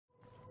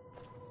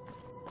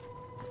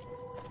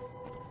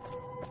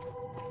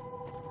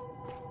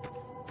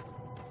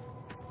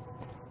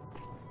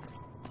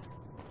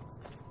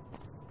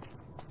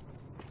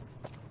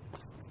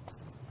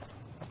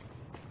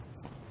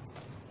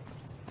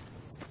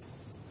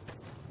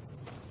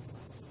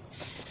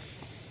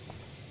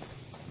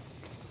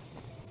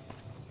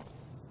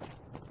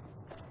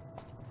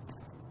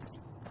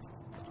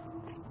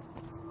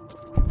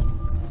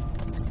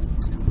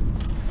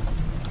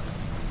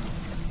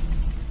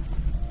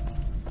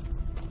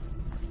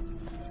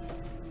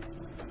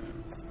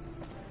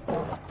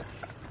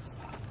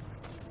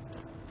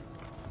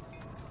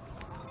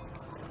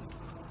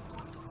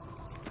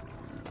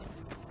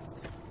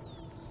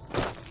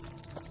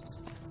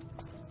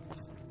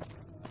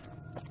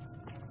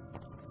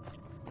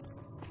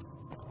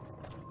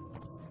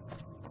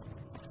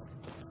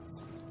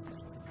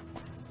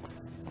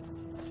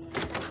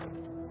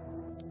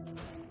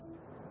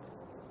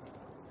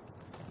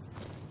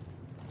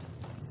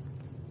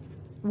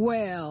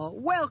Well,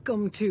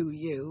 welcome to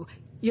you.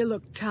 You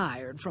look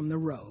tired from the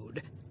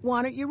road.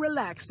 Why don't you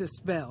relax a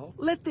spell?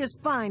 Let this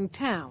fine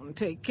town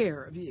take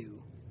care of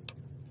you.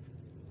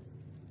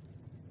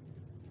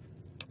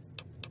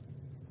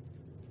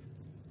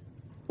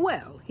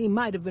 Well, he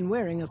might have been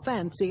wearing a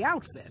fancy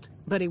outfit,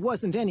 but he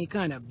wasn't any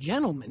kind of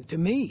gentleman to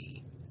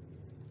me.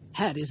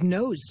 Had his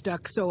nose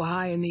stuck so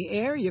high in the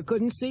air you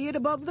couldn't see it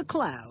above the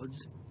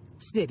clouds.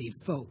 City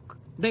folk.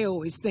 They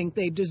always think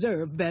they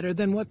deserve better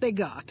than what they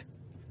got.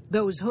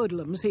 Those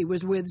hoodlums he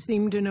was with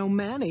seemed to know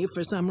Manny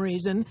for some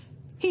reason.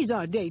 He's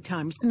our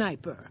daytime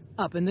sniper,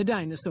 up in the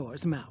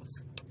dinosaur's mouth.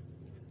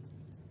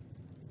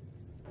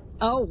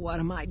 Oh, what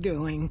am I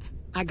doing?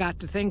 I got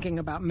to thinking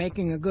about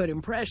making a good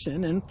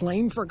impression and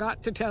plain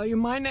forgot to tell you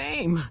my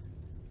name.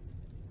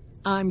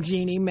 I'm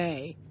Jeannie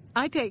May.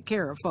 I take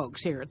care of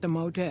folks here at the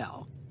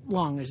motel,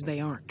 long as they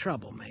aren't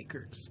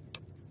troublemakers.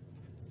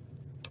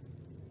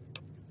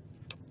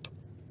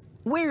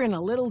 We're in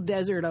a little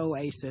desert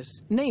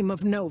oasis, name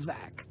of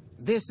Novac.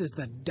 This is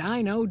the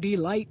Dino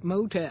Delight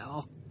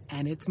Motel,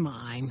 and it's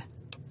mine.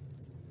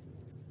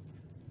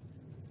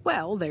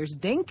 Well, there's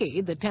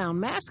Dinky, the town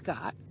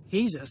mascot.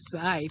 He's a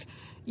sight.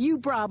 You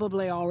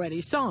probably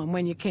already saw him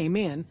when you came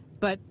in,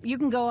 but you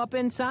can go up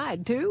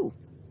inside, too.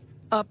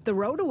 Up the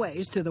road a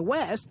ways to the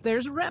west,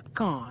 there's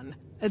Repcon.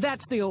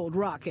 That's the old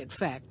rocket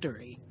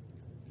factory.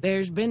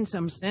 There's been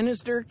some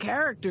sinister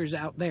characters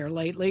out there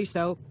lately,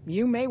 so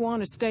you may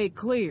want to stay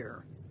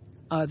clear.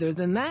 Other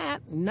than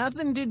that,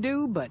 nothing to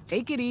do but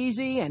take it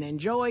easy and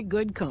enjoy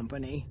good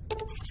company.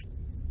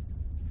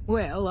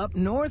 Well, up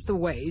north a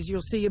ways,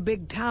 you'll see a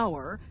big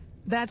tower.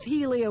 That's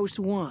Helios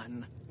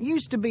 1.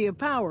 Used to be a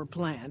power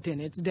plant in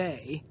its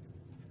day.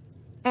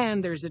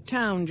 And there's a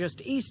town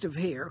just east of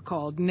here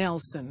called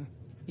Nelson.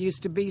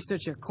 Used to be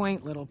such a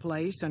quaint little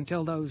place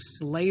until those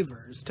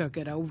slavers took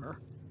it over.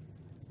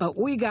 But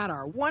we got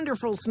our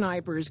wonderful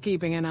snipers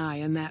keeping an eye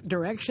in that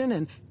direction,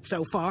 and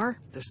so far,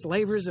 the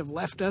slavers have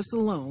left us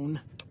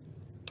alone.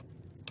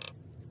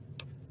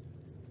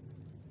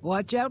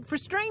 Watch out for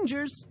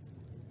strangers.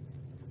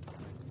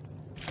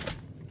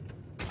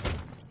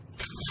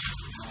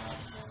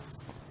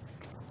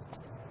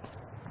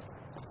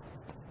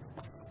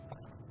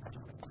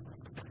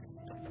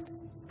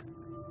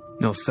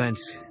 No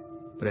offense,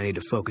 but I need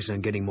to focus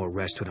on getting more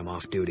rest when I'm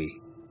off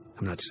duty.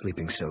 I'm not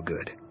sleeping so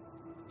good.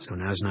 So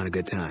now's not a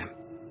good time.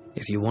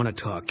 If you want to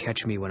talk,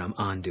 catch me when I'm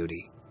on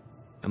duty.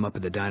 I'm up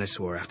at the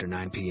dinosaur after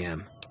 9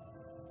 p.m.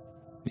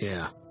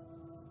 Yeah.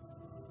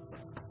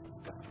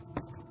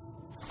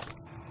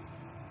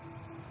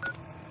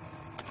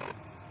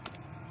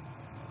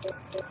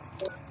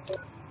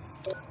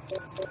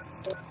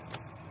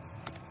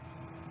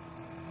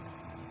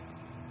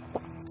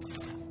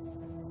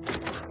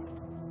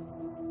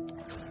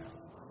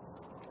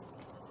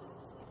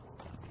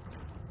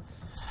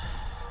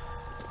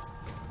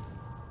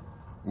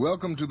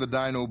 Welcome to the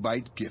Dino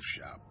Bite gift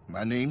shop.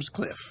 My name's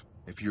Cliff.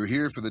 If you're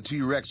here for the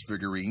T-Rex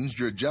figurines,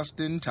 you're just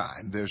in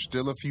time. There's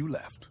still a few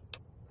left.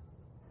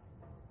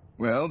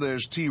 Well,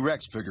 there's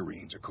T-Rex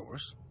figurines, of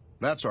course.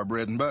 That's our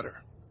bread and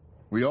butter.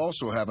 We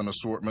also have an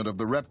assortment of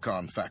the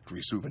Repcon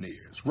factory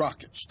souvenirs,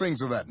 rockets,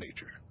 things of that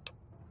nature.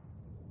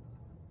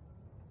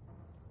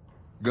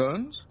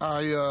 Guns?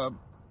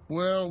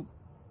 Well,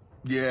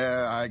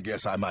 yeah, I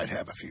guess I might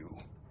have a few.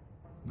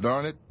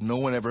 Darn it, no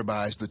one ever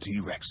buys the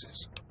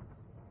T-Rexes.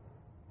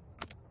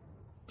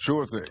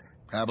 Sure thing.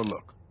 Have a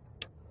look.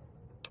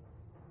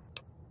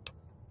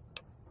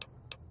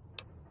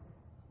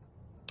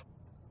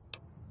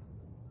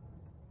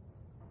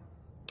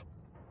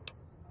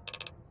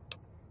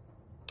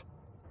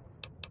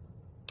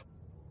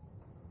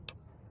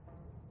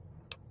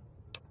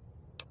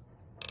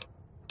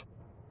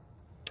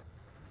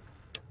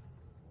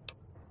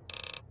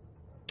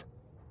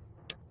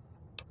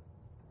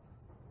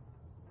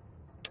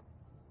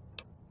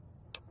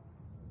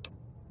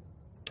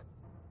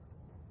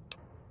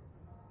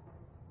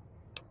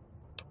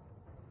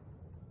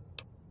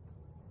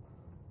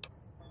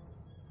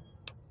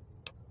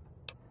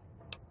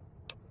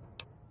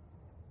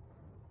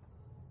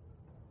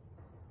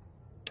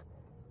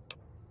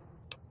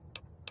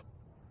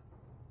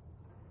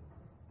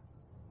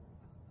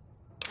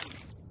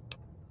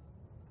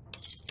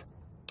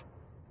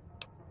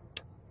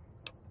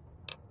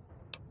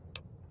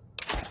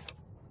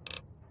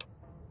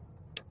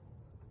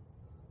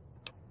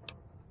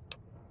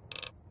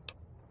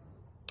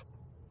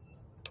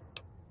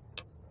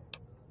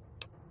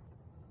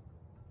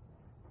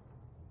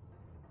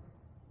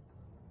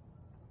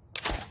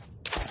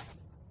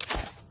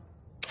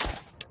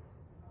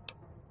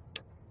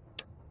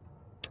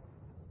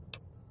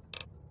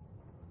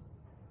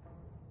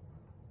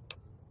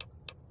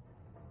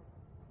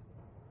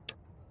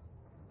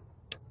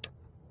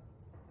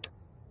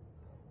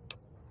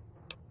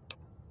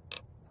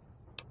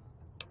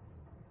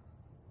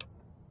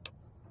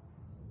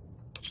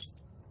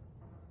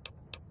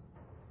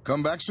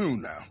 Come back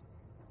soon now.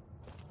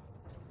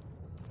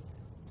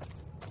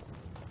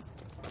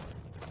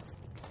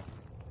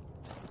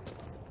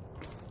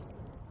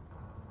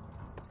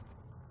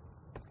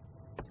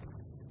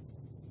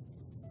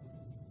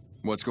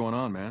 What's going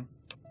on, man?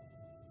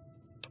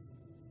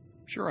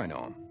 Sure I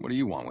know him. What do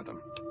you want with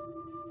him?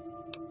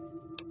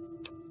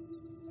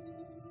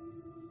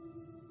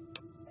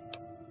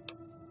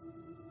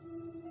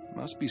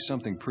 Must be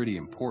something pretty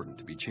important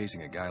to be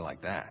chasing a guy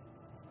like that.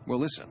 Well,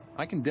 listen,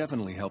 I can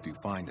definitely help you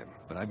find him,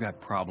 but I've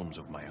got problems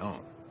of my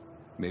own.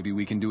 Maybe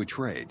we can do a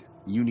trade.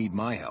 You need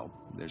my help.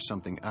 There's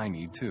something I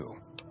need too.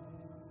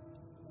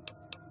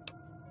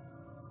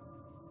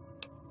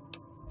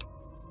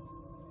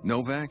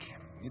 Novac,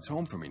 it's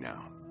home for me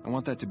now. I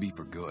want that to be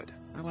for good.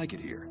 I like it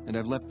here, and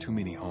I've left too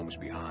many homes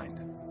behind.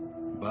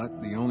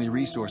 But the only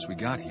resource we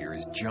got here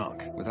is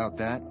junk. Without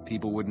that,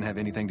 people wouldn't have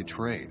anything to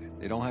trade.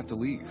 They'd all have to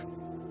leave.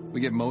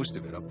 We get most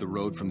of it up the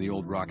road from the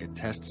old rocket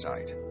test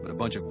site, but a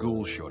bunch of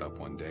ghouls showed up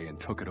one day and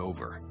took it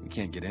over. We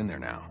can't get in there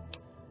now.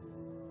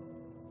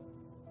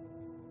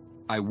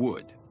 I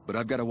would, but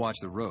I've got to watch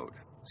the road.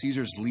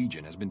 Caesar's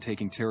Legion has been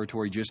taking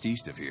territory just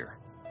east of here.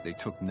 They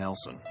took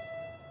Nelson.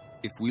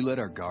 If we let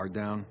our guard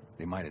down,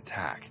 they might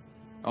attack.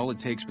 All it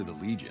takes for the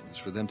Legion is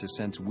for them to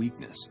sense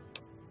weakness.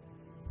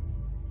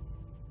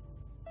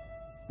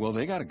 Well,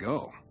 they gotta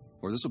go,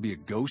 or this will be a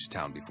ghost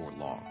town before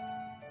long.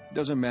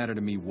 Doesn't matter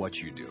to me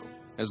what you do.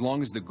 As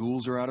long as the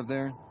ghouls are out of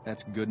there,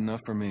 that's good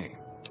enough for me.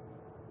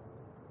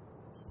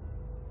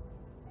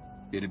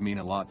 It'd mean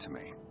a lot to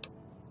me.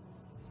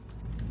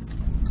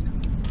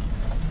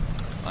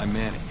 I'm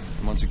Manny.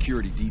 I'm on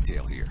security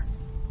detail here.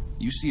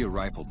 You see a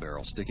rifle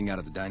barrel sticking out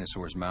of the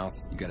dinosaur's mouth,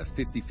 you got a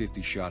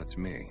 50-50 shot it's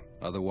me.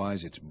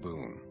 Otherwise, it's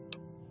Boone.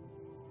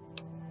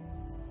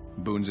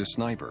 Boone's a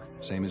sniper,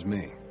 same as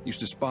me. Used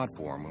to spot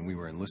for him when we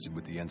were enlisted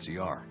with the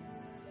NCR.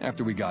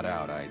 After we got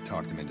out, I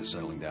talked him into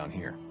settling down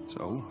here.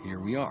 So, here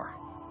we are.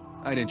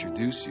 I'd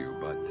introduce you,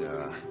 but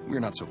we're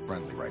not so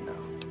friendly right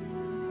now.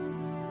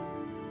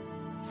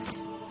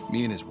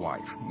 Me and his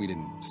wife, we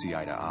didn't see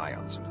eye to eye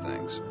on some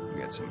things.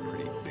 We had some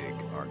pretty big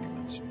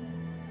arguments.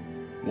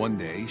 One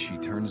day, she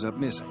turns up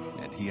missing,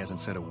 and he hasn't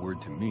said a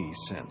word to me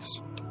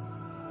since.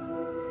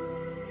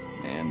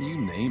 Man,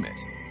 you name it.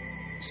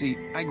 See,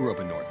 I grew up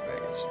in North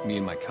Vegas, me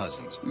and my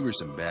cousins. We were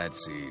some bad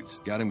seeds.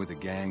 Got in with a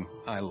gang,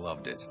 I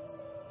loved it.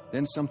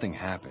 Then something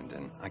happened,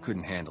 and I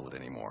couldn't handle it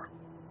anymore.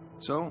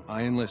 So,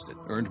 I enlisted,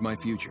 earned my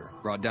future,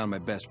 brought down my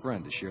best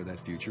friend to share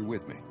that future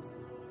with me.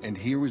 And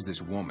here was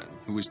this woman,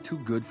 who was too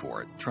good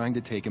for it, trying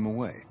to take him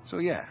away. So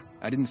yeah,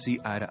 I didn't see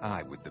eye to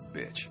eye with the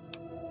bitch.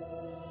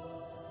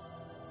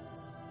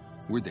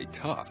 Were they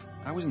tough?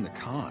 I was in the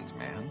cons,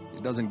 man.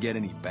 It doesn't get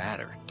any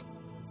badder.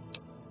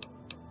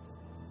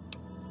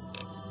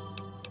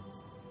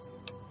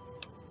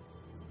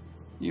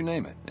 You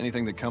name it.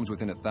 Anything that comes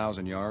within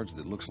 1,000 yards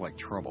that looks like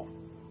trouble.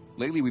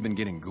 Lately we've been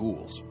getting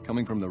ghouls,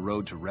 coming from the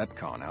road to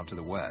Repcon out to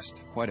the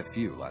west. Quite a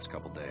few last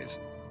couple days.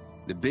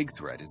 The big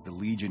threat is the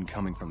Legion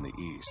coming from the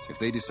east. If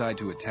they decide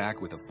to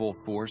attack with a full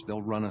force,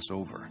 they'll run us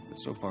over. But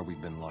so far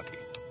we've been lucky.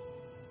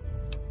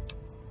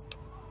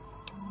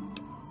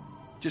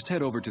 Just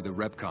head over to the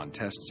Repcon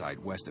test site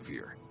west of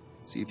here.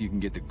 See if you can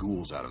get the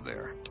ghouls out of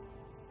there.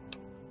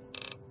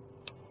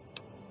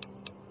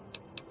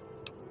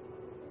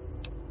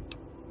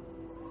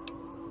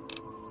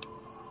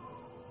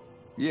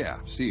 Yeah,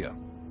 see ya.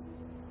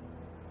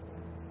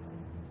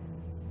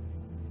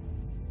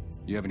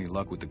 You have any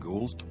luck with the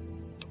ghouls?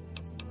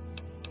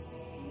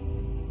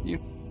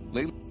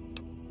 Lately?